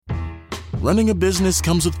Running a business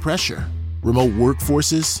comes with pressure. Remote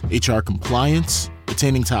workforces, HR compliance,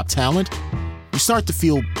 retaining top talent. You start to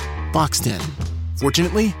feel boxed in.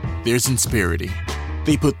 Fortunately, there's Insperity.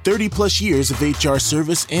 They put 30-plus years of HR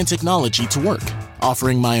service and technology to work,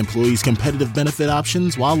 offering my employees competitive benefit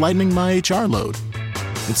options while lightening my HR load.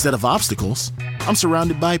 Instead of obstacles, I'm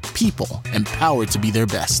surrounded by people empowered to be their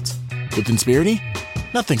best. With Insperity,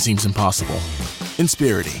 nothing seems impossible.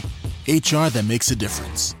 Insperity, HR that makes a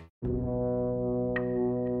difference.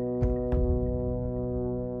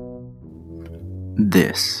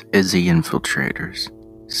 This is The Infiltrators,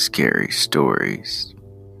 Scary Stories.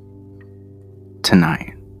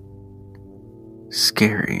 Tonight,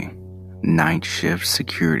 scary night shift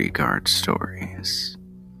security guard stories.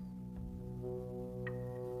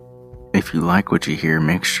 If you like what you hear,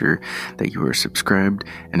 make sure that you are subscribed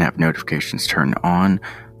and have notifications turned on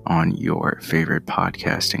your favorite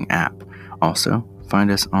podcasting app. Also,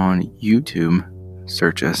 find us on YouTube,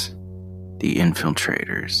 search us, The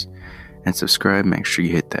Infiltrators, and subscribe. Make sure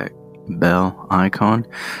you hit that bell icon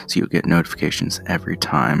so you'll get notifications every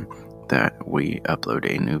time that we upload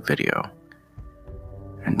a new video.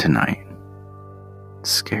 And tonight,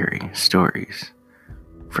 scary stories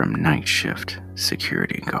from night shift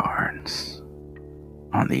security guards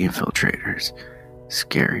on The Infiltrators,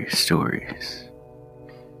 Scary Stories.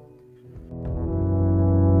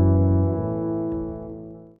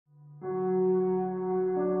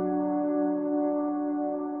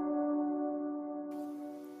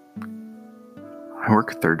 I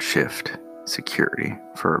work third shift security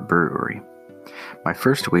for a brewery. My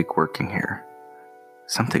first week working here,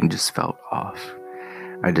 something just felt off.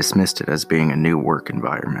 I dismissed it as being a new work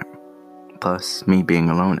environment, plus me being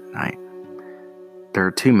alone at night. There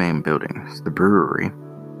are two main buildings, the brewery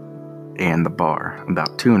and the bar,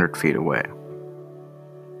 about 200 feet away,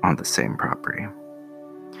 on the same property.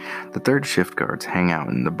 The third shift guards hang out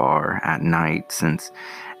in the bar at night since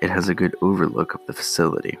it has a good overlook of the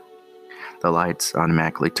facility. The lights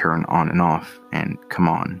automatically turn on and off and come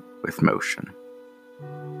on with motion.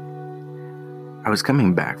 I was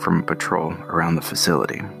coming back from a patrol around the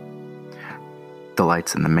facility. The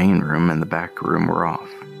lights in the main room and the back room were off,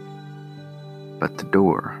 but the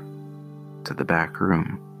door to the back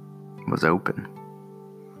room was open.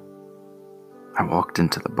 I walked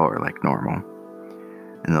into the bar like normal,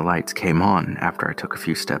 and the lights came on after I took a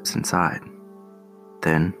few steps inside.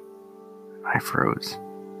 Then I froze.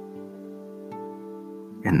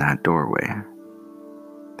 In that doorway,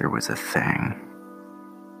 there was a thing.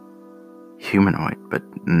 Humanoid, but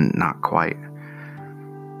not quite.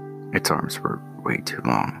 Its arms were way too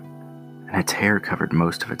long, and its hair covered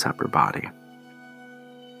most of its upper body.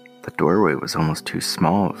 The doorway was almost too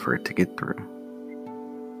small for it to get through.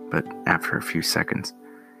 But after a few seconds,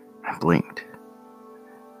 I blinked,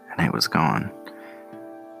 and it was gone.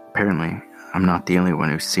 Apparently, I'm not the only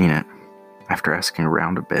one who's seen it. After asking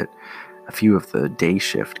around a bit, a few of the day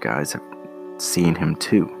shift guys have seen him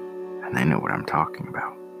too, and they know what I'm talking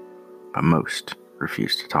about. But most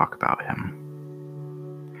refuse to talk about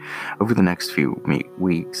him. Over the next few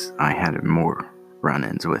weeks, I had more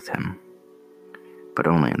run-ins with him, but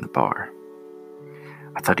only in the bar.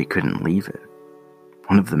 I thought he couldn't leave it.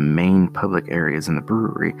 One of the main public areas in the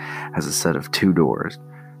brewery has a set of two doors,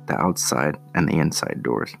 the outside and the inside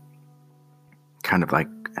doors, kind of like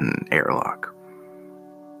an airlock.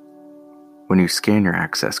 When you scan your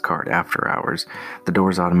access card after hours, the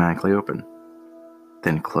doors automatically open,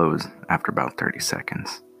 then close after about 30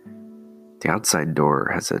 seconds. The outside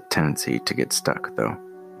door has a tendency to get stuck, though.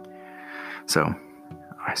 So,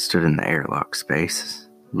 I stood in the airlock space,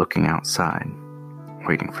 looking outside,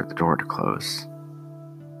 waiting for the door to close.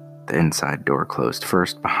 The inside door closed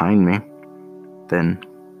first behind me, then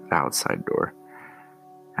the outside door.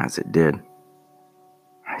 As it did,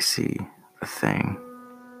 I see the thing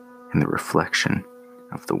in the reflection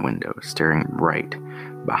of the window, staring right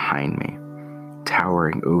behind me,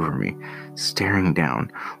 towering over me, staring down,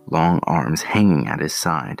 long arms hanging at his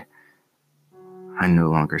side. I no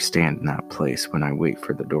longer stand in that place when I wait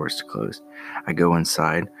for the doors to close. I go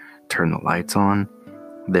inside, turn the lights on,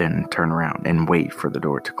 then turn around and wait for the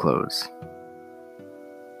door to close.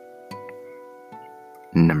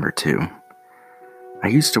 Number 2. I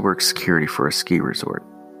used to work security for a ski resort.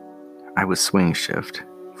 I was swing shift,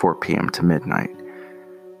 4 p.m. to midnight.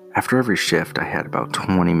 After every shift, I had about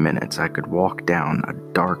 20 minutes. I could walk down a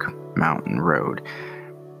dark mountain road,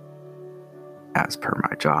 as per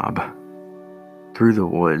my job, through the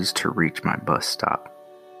woods to reach my bus stop.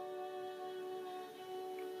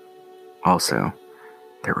 Also,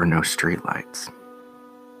 there were no streetlights.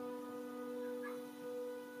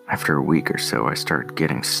 After a week or so, I started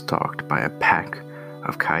getting stalked by a pack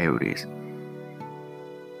of coyotes.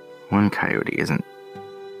 One coyote isn't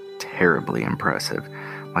terribly impressive,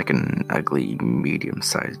 like an ugly,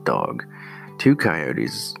 medium-sized dog. 2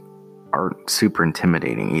 coyotes aren't super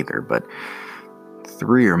intimidating either, but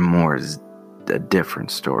 3 or more is a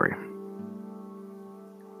different story.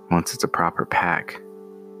 Once it's a proper pack,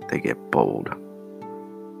 they get bold.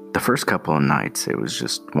 The first couple of nights, it was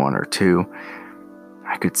just 1 or 2.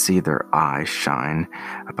 I could see their eyes shine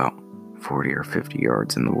about 40 or 50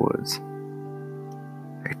 yards in the woods.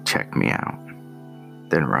 They'd check me out,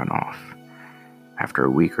 then run off. After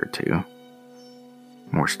a week or 2,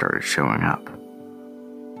 more started showing up.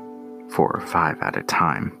 4 or 5 at a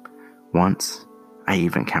time. Once, I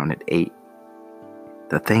even counted 8.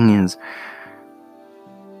 The thing is,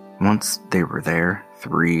 once they were there,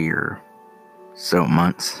 3 or so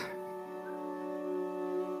months,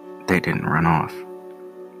 they didn't run off.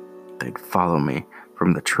 They'd follow me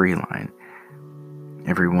from the tree line,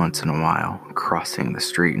 every once in a while, crossing the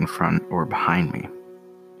street in front or behind me.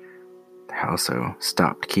 They also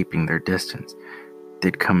stopped keeping their distance.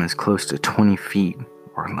 They'd come as close to 20 feet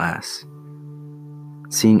or less.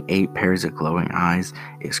 Seeing 8 pairs of glowing eyes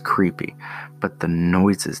is creepy, but the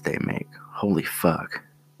noises they make, holy fuck.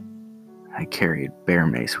 I carried bear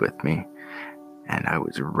mace with me, and I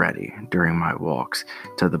was ready during my walks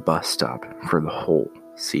to the bus stop for the whole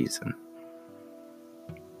season.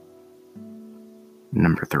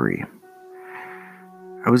 Number 3.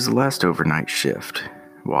 I was the last overnight shift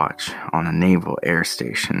watch on a naval air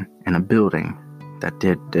station in a building that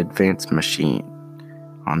did advanced machine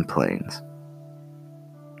on planes,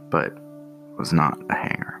 but was not a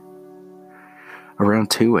hangar.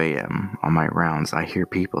 Around 2 a.m. on my rounds, I hear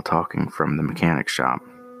people talking from the mechanic shop.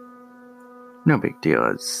 No big deal,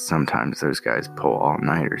 as sometimes those guys pull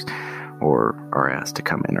all-nighters or are asked to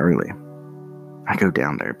come in early. I go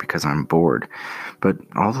down there because I'm bored, but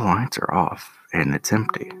all the lights are off and it's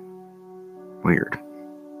empty. Weird.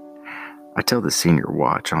 I tell the senior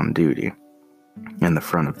watch on duty in the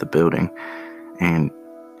front of the building, and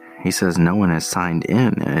he says no one has signed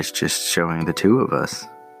in and it's just showing the 2 of us.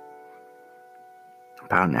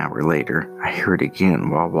 About an hour later, I hear it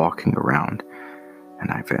again while walking around,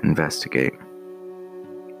 and I investigate.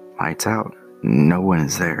 Lights out. No one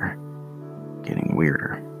is there. Getting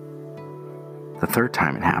weirder. The third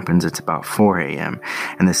time it happens, it's about 4 a.m.,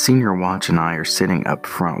 and the senior watch and I are sitting up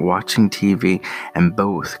front watching TV, and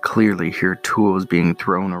both clearly hear tools being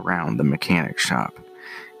thrown around the mechanic shop,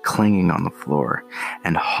 clanging on the floor,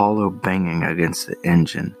 and hollow banging against the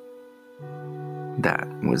engine that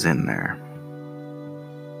was in there.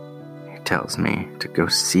 He tells me to go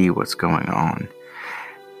see what's going on,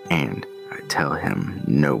 and I tell him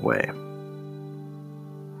no way.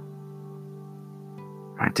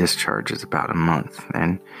 My discharge is about a month,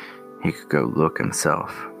 and he could go look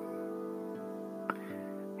himself.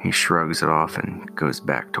 He shrugs it off and goes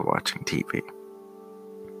back to watching TV.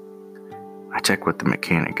 I check with the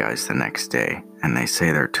mechanic guys the next day, and they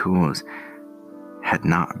say their tools had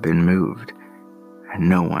not been moved, and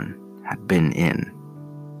no one had been in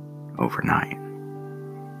overnight.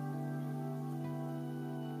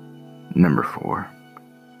 Number 4.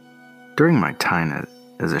 During my time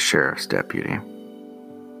as a sheriff's deputy,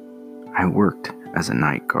 I worked as a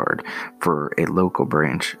night guard for a local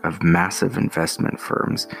branch of massive investment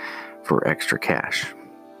firms for extra cash,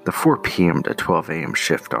 the 4 p.m. to 12 a.m.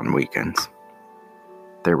 shift on weekends.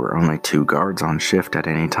 There were only 2 guards on shift at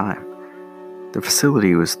any time. The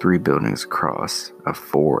facility was 3 buildings across a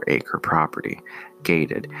 4-acre property,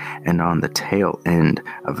 gated, and on the tail end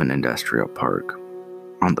of an industrial park,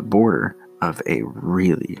 on the border of a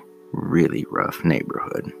really, really rough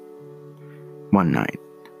neighborhood. One night,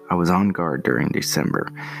 I was on guard during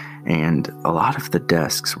December, and a lot of the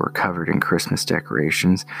desks were covered in Christmas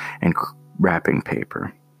decorations and wrapping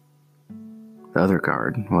paper. The other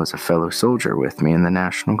guard was a fellow soldier with me in the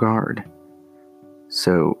National Guard.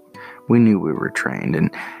 So we knew we were trained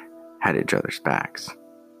and had each other's backs.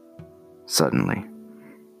 Suddenly,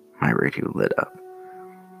 my radio lit up,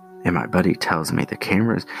 and my buddy tells me the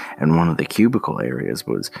cameras in one of the cubicle areas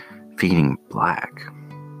was feeding black.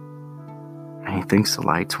 And he thinks the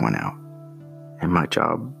lights went out, and my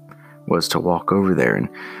job was to walk over there and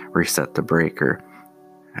reset the breaker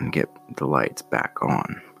and get the lights back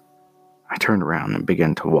on. I turned around and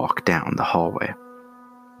began to walk down the hallway.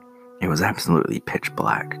 It was absolutely pitch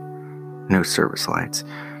black. No service lights,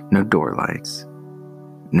 no door lights,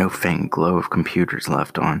 no faint glow of computers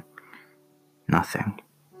left on. Nothing.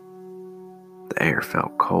 The air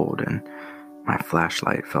felt cold, and my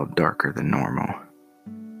flashlight felt darker than normal.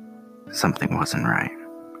 Something wasn't right.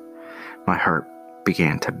 My heart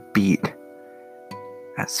began to beat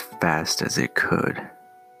as fast as it could.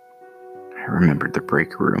 I remembered the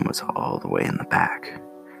break room was all the way in the back,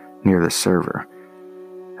 near the server,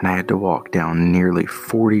 and I had to walk down nearly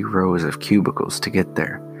 40 rows of cubicles to get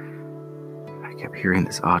there. I kept hearing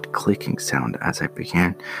this odd clicking sound as I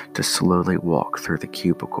began to slowly walk through the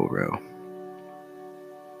cubicle row.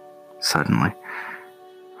 Suddenly,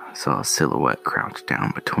 I saw a silhouette crouched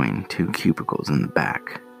down between two cubicles in the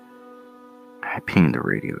back. I pinged the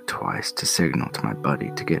radio twice to signal to my buddy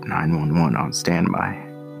to get 911 on standby.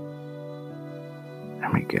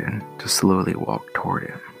 I began to slowly walk toward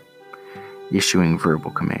him, issuing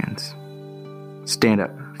verbal commands. "Stand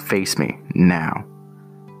up, face me, now,"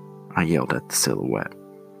 I yelled at the silhouette,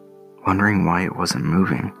 wondering why it wasn't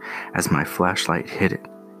moving as my flashlight hit it.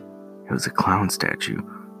 It was a clown statue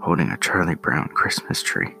holding a Charlie Brown Christmas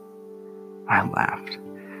tree. I laughed.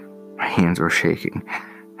 My hands were shaking.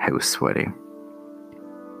 I was sweating.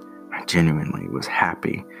 I genuinely was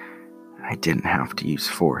happy I didn't have to use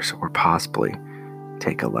force or possibly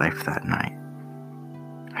take a life that night.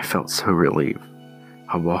 I felt so relieved.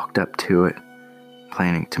 I walked up to it,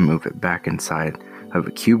 planning to move it back inside of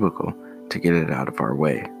a cubicle to get it out of our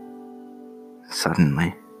way.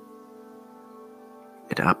 Suddenly,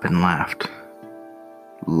 it up and laughed,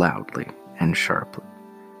 loudly and sharply.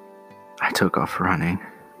 I took off running.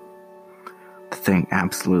 The thing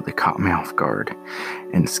absolutely caught me off guard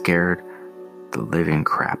and scared the living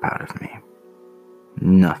crap out of me.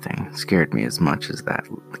 Nothing scared me as much as that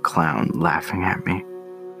clown laughing at me.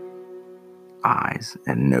 Eyes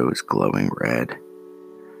and nose glowing red.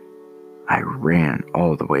 I ran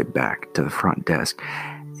all the way back to the front desk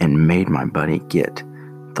and made my buddy get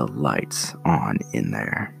the lights on in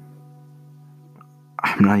there.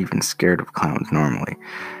 I'm not even scared of clowns normally,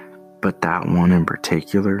 but that one in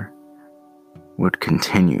particular would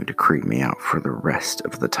continue to creep me out for the rest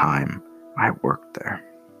of the time I worked there.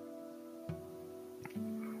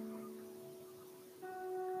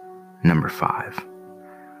 Number 5.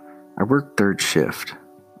 I worked third shift,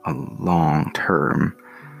 a long term,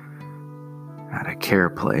 at a care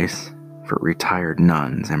place for retired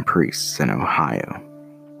nuns and priests in Ohio.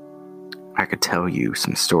 I could tell you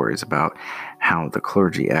some stories about how the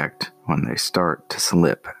clergy act when they start to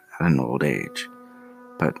slip at an old age,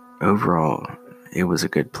 but overall, it was a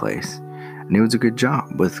good place, and it was a good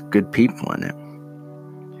job with good people in it.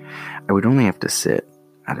 I would only have to sit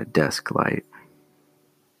at a desk light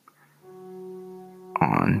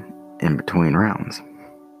on in between rounds,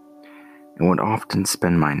 and would often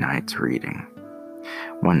spend my nights reading.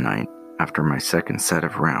 One night, after my second set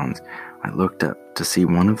of rounds, I looked up to see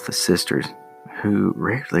one of the sisters who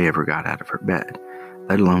rarely ever got out of her bed,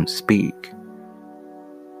 let alone speak.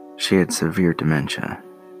 She had severe dementia,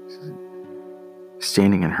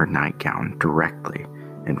 standing in her nightgown directly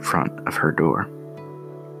in front of her door,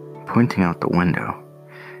 pointing out the window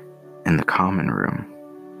in the common room.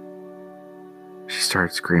 She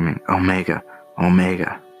started screaming, "Omega,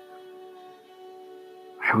 Omega."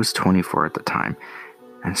 I was 24 at the time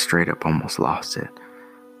and straight up almost lost it.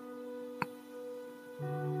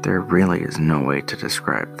 There really is no way to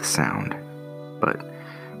describe the sound, but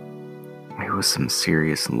it was some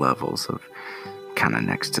serious levels of kind of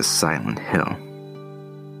next to Silent Hill.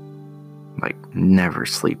 Like never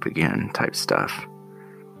sleep again type stuff.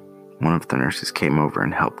 One of the nurses came over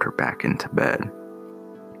and helped her back into bed.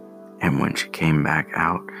 And when she came back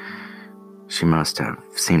out, she must have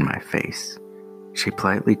seen my face. She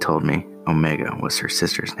politely told me Omega was her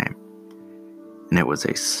sister's name. And it was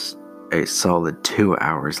a solid 2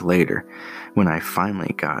 hours later when I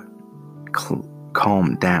finally got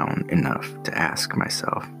calmed down enough to ask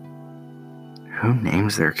myself, who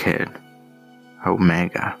names their kid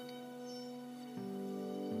Omega?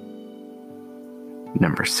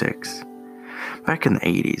 Number 6. Back in the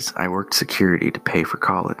 80s, I worked security to pay for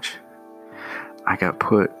college. I got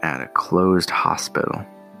put at a closed hospital.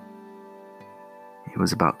 It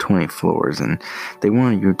was about 20 floors, and they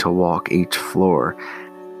wanted you to walk each floor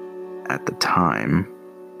at the time,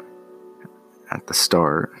 at the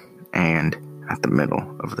start, and at the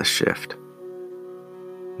middle of the shift,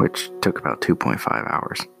 which took about 2.5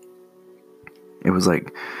 hours. It was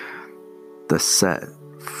like the set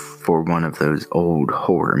for one of those old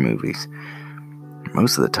horror movies.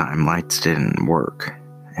 Most of the time, lights didn't work,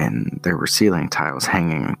 and there were ceiling tiles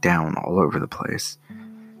hanging down all over the place.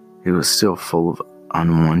 It was still full of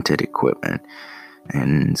unwanted equipment,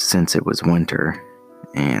 and since it was winter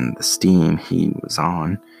and the steam heat was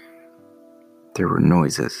on, there were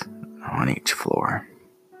noises on each floor.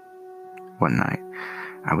 One night,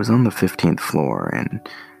 I was on the 15th floor and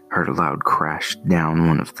heard a loud crash down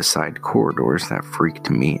one of the side corridors that freaked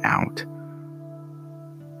me out.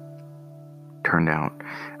 Turned out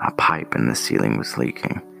a pipe in the ceiling was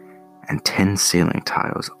leaking, and 10 ceiling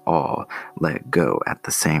tiles all let go at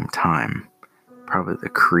the same time. Probably the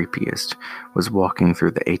creepiest was walking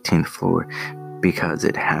through the 18th floor because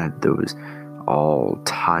it had those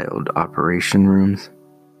all-tiled operation rooms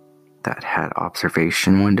that had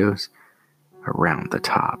observation windows around the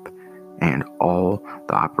top, and all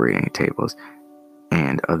the operating tables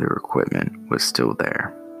and other equipment was still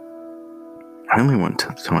there. I only went to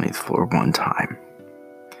the 20th floor one time.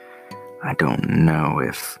 I don't know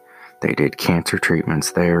if they did cancer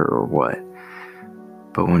treatments there or what,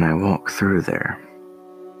 but when I walked through there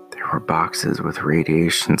were boxes with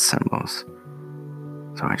radiation symbols,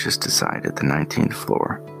 so I just decided the 19th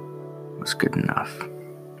floor was good enough.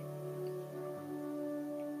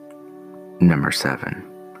 Number 7.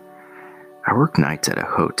 I work nights at a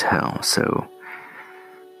hotel, so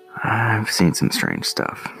I've seen some strange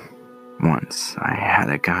stuff. Once, I had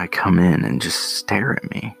a guy come in and just stare at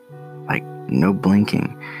me, like no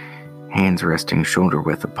blinking, hands resting shoulder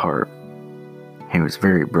width apart. He was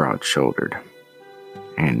very broad-shouldered,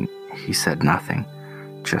 and he said nothing,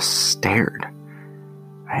 just stared.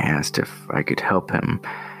 I asked if I could help him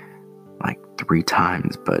like 3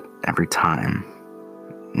 times, but every time,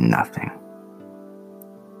 nothing.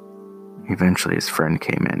 Eventually his friend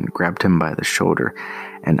came in, grabbed him by the shoulder,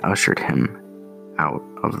 and ushered him out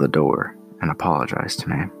of the door and apologized to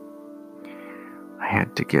me. I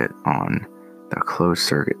had to get on the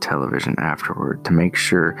closed-circuit television afterward to make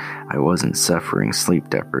sure I wasn't suffering sleep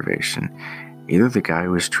deprivation. Either the guy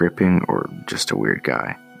was tripping or just a weird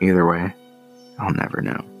guy. Either way, I'll never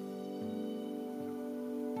know.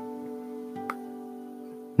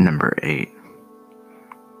 Number 8.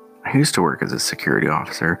 I used to work as a security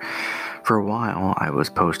officer. For a while, I was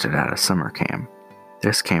posted at a summer camp.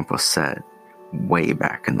 This camp was set way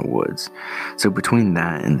back in the woods, so between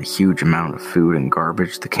that and the huge amount of food and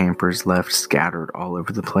garbage the campers left scattered all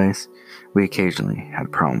over the place, we occasionally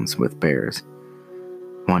had problems with bears.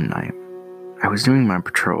 One night, I was doing my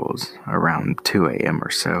patrols around 2 a.m.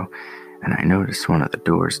 or so, and I noticed one of the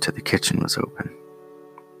doors to the kitchen was open.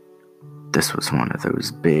 This was one of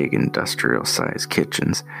those big industrial-sized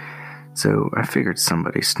kitchens, so I figured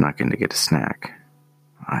somebody snuck in to get a snack.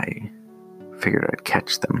 I figured I'd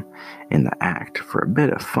catch them in the act for a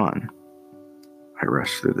bit of fun. I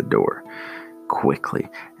rushed through the door quickly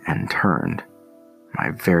and turned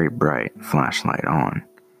my very bright flashlight on.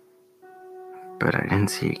 But I didn't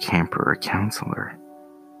see a camper or counselor.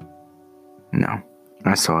 No,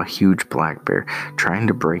 I saw a huge black bear trying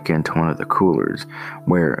to break into one of the coolers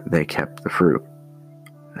where they kept the fruit.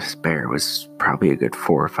 This bear was probably a good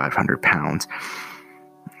 400 or 500 pounds,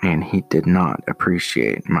 and he did not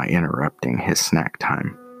appreciate my interrupting his snack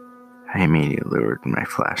time. I immediately lowered my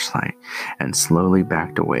flashlight and slowly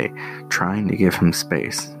backed away, trying to give him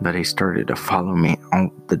space, but he started to follow me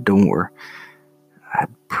out the door. I'd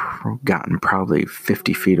gotten probably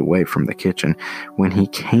 50 feet away from the kitchen when he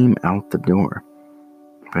came out the door.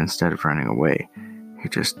 But instead of running away, he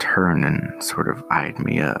just turned and sort of eyed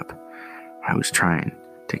me up. I was trying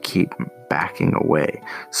to keep backing away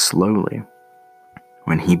slowly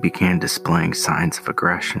when he began displaying signs of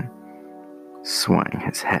aggression, swaying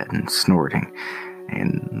his head and snorting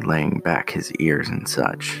and laying back his ears and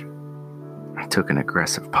such. I took an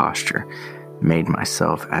aggressive posture, made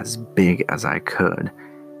myself as big as I could.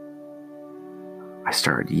 I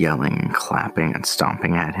started yelling and clapping and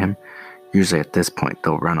stomping at him. Usually at this point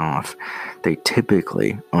they'll run off. They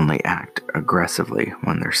typically only act aggressively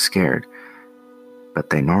when they're scared, but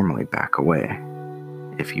they normally back away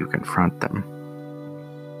if you confront them.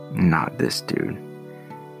 Not this dude.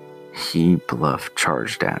 He bluff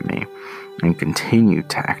charged at me and continued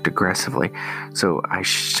to act aggressively, so I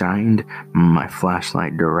shined my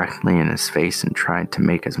flashlight directly in his face and tried to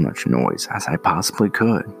make as much noise as I possibly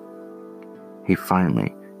could. He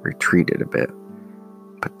finally retreated a bit,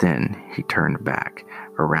 but then he turned back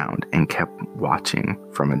around and kept watching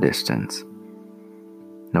from a distance.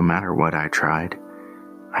 No matter what I tried,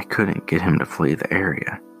 I couldn't get him to flee the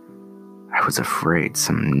area. I was afraid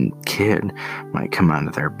some kid might come out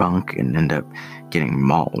of their bunk and end up getting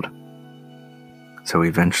mauled. So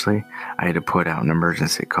eventually, I had to put out an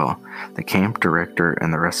emergency call. The camp director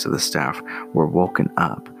and the rest of the staff were woken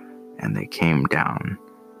up, and they came down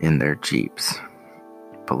in their jeeps.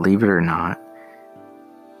 Believe it or not,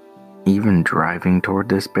 even driving toward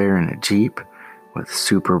this bear in a jeep with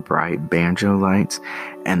super bright banjo lights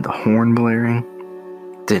and the horn blaring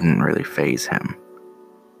didn't really faze him.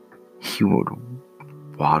 He would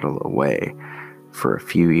waddle away for a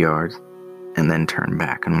few yards and then turn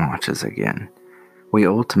back and watch us again. We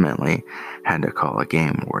ultimately had to call a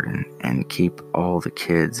game warden and keep all the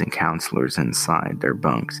kids and counselors inside their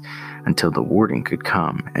bunks until the warden could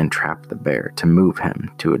come and trap the bear to move him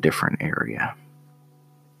to a different area.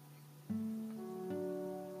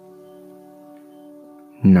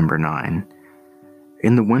 Number 9.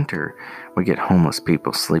 In the winter, we get homeless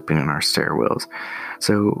people sleeping in our stairwells,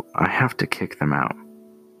 so I have to kick them out.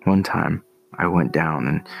 One time, I went down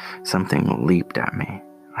and something leaped at me.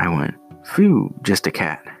 I went, "Phew, just a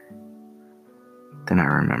cat." Then I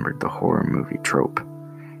remembered the horror movie trope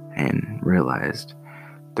and realized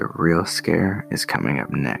the real scare is coming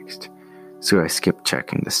up next, so I skipped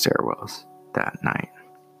checking the stairwells that night.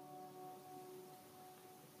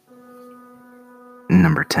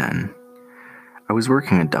 Number 10. I was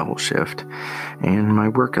working a double shift, and my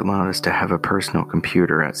work allowed us to have a personal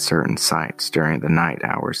computer at certain sites during the night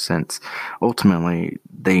hours since ultimately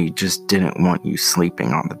they just didn't want you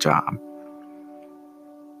sleeping on the job.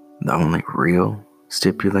 The only real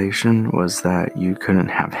stipulation was that you couldn't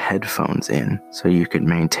have headphones in so you could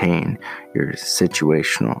maintain your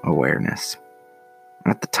situational awareness.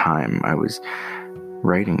 At the time, I was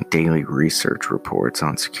writing daily research reports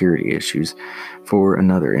on security issues for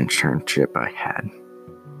another internship I had.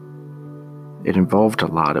 It involved a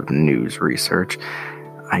lot of news research.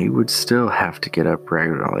 I would still have to get up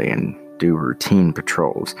regularly and do routine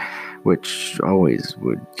patrols, which always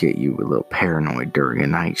would get you a little paranoid during a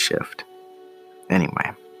night shift.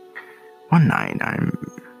 Anyway, one night I'm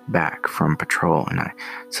back from patrol and I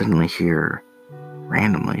suddenly hear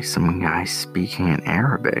randomly some guy speaking in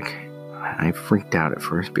Arabic. I freaked out at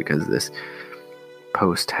first because this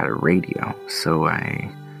post had a radio, so I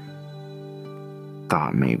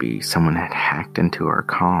thought maybe someone had hacked into our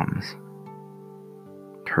comms.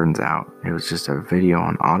 Turns out it was just a video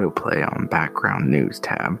on autoplay on background news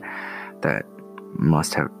tab that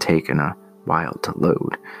must have taken a while to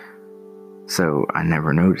load, so I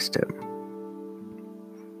never noticed it.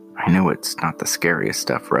 I know it's not the scariest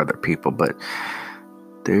stuff for other people, but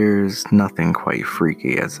there's nothing quite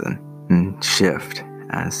freaky as a shift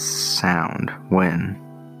as sound when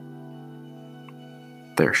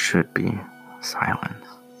there should be silence.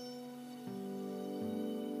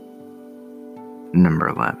 Number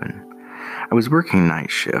 11. I was working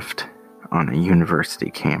night shift on a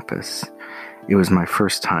university campus. It was my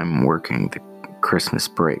first time working the Christmas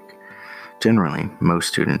break. Generally, most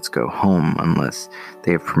students go home unless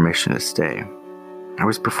they have permission to stay. I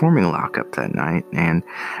was performing lockup that night, and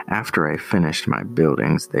after I finished my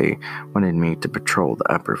buildings, they wanted me to patrol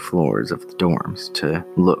the upper floors of the dorms to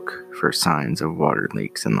look for signs of water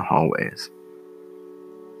leaks in the hallways.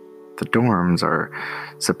 The dorms are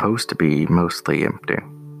supposed to be mostly empty,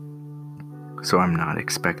 so I'm not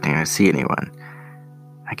expecting to see anyone.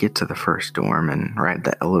 I get to the first dorm and ride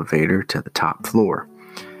the elevator to the top floor.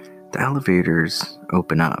 The elevators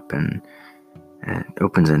open up and it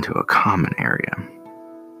opens into a common area.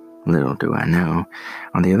 Little do I know,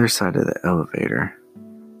 on the other side of the elevator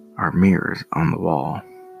are mirrors on the wall.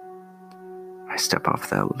 I step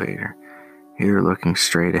off the elevator, either looking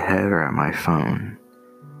straight ahead or at my phone.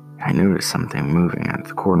 I notice something moving at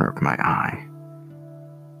the corner of my eye.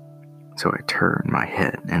 So I turn my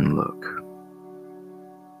head and look.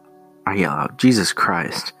 I yell out, "Jesus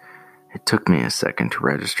Christ!" It took me a second to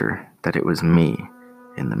register that it was me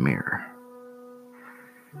in the mirror.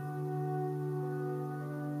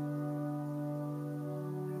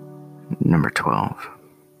 Number 12.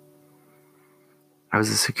 I was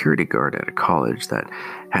a security guard at a college that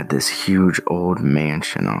had this huge old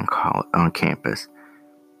mansion on campus.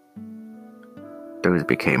 Those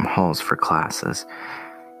became halls for classes.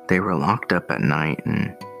 They were locked up at night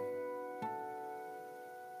and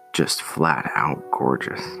just flat out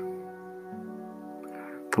gorgeous.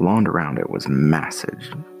 The lawn around it was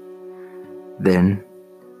massive. Then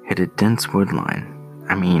hit a dense wood line.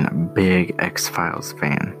 I mean, a big X-Files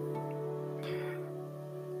fan.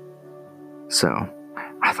 So,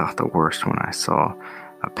 I thought the worst when I saw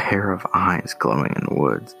a pair of eyes glowing in the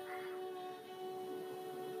woods.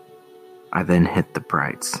 I then hit the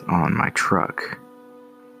brights on my truck,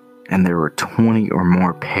 and there were 20 or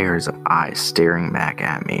more pairs of eyes staring back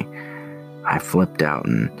at me. I flipped out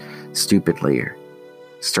and stupidly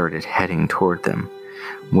started heading toward them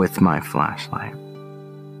with my flashlight.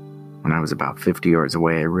 When I was about 50 yards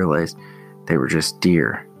away, I realized they were just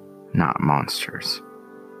deer, not monsters.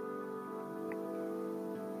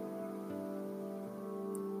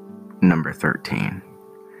 Number 13.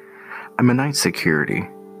 I'm a night security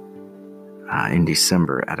in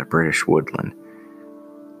December at a British woodland.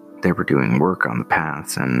 They were doing work on the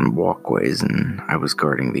paths and walkways, and I was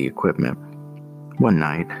guarding the equipment. One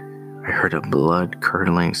night, I heard a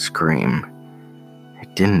blood-curdling scream.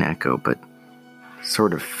 It didn't echo, but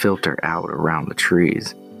sort of filter out around the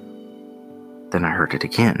trees. Then I heard it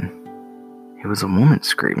again. It was a woman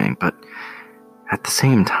screaming, but at the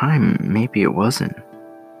same time, maybe it wasn't.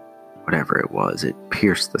 Whatever it was, it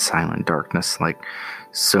pierced the silent darkness like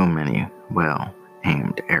so many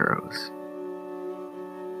well-aimed arrows.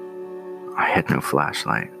 I had no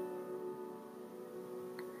flashlight.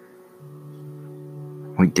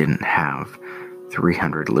 We didn't have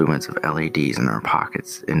 300 lumens of LEDs in our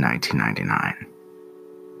pockets in 1999.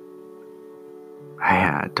 I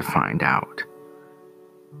had to find out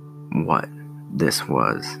what this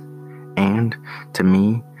was, and to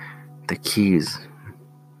me, the keys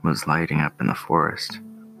was lighting up in the forest.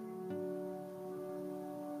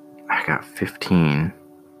 I got 15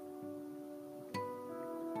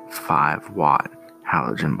 5-watt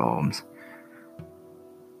halogen bulbs,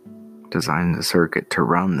 designed the circuit to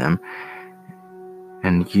run them,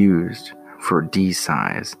 and used for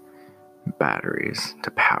D-size batteries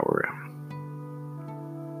to power it.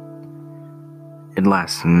 It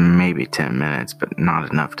lasts maybe 10 minutes, but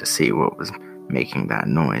not enough to see what was making that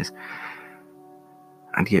noise.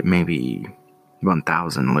 I'd get maybe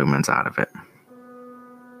 1,000 lumens out of it.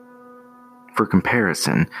 For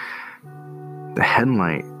comparison, the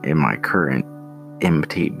headlight in my current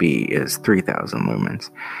MTB is 3,000 lumens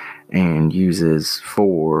and uses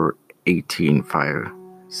 4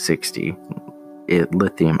 18560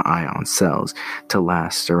 lithium-ion cells to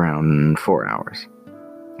last around 4 hours.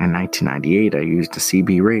 In 1998, I used a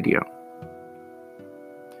CB radio.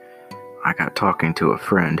 I got talking to a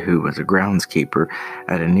friend who was a groundskeeper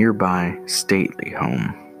at a nearby stately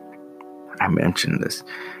home. I mentioned this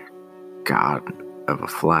god of a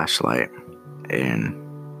flashlight, and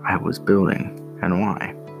I was building, and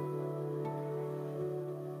why.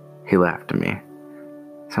 He laughed at me.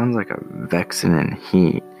 Sounds like a Vexen in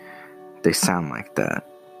heat. They sound like that.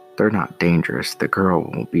 They're not dangerous. The girl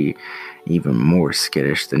will be even more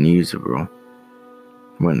skittish than usual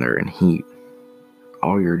when they're in heat.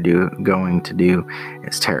 All you're going to do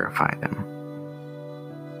is terrify them.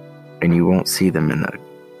 And you won't see them in the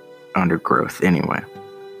undergrowth anyway.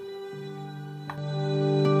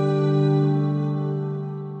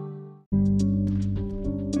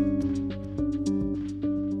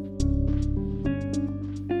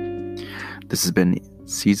 This has been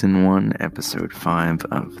Season 1, Episode 5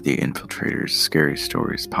 of the Infiltrators Scary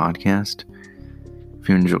Stories podcast. If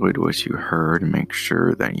you enjoyed what you heard, make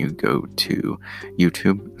sure that you go to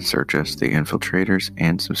YouTube, search us, The Infiltrators,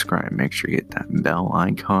 and subscribe. Make sure you hit that bell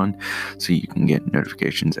icon so you can get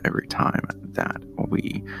notifications every time that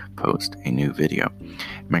we post a new video.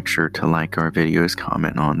 Make sure to like our videos,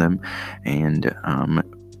 comment on them, and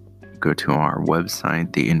go to our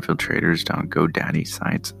website,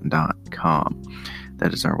 theinfiltrators.godaddysite.com.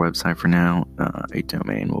 That is our website for now. A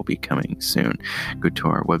domain will be coming soon. Go to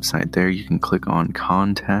our website there. You can click on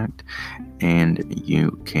Contact, and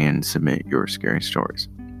you can submit your scary stories.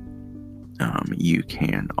 You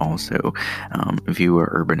can also view our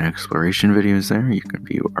urban exploration videos there. You can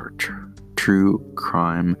view our true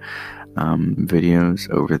crime videos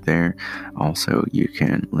over there. Also, you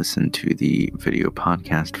can listen to the video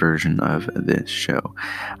podcast version of this show.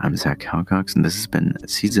 I'm Zach Halcox, and this has been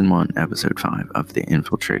Season 1, Episode 5 of the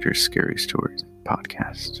Infiltrators Scary Stories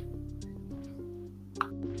podcast.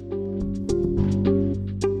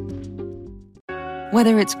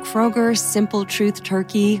 Whether it's Kroger Simple Truth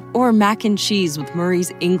Turkey or mac and cheese with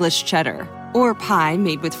Murray's English Cheddar, or pie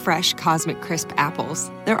made with fresh Cosmic Crisp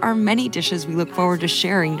apples, there are many dishes we look forward to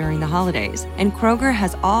sharing during the holidays. And Kroger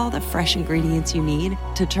has all the fresh ingredients you need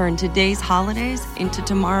to turn today's holidays into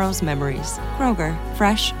tomorrow's memories. Kroger,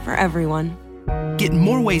 fresh for everyone. Get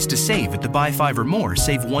more ways to save at the Buy 5 or More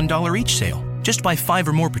Save $1 each sale. Just buy 5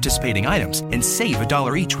 or more participating items and save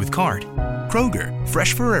 $1 each with card. Kroger,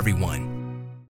 fresh for everyone.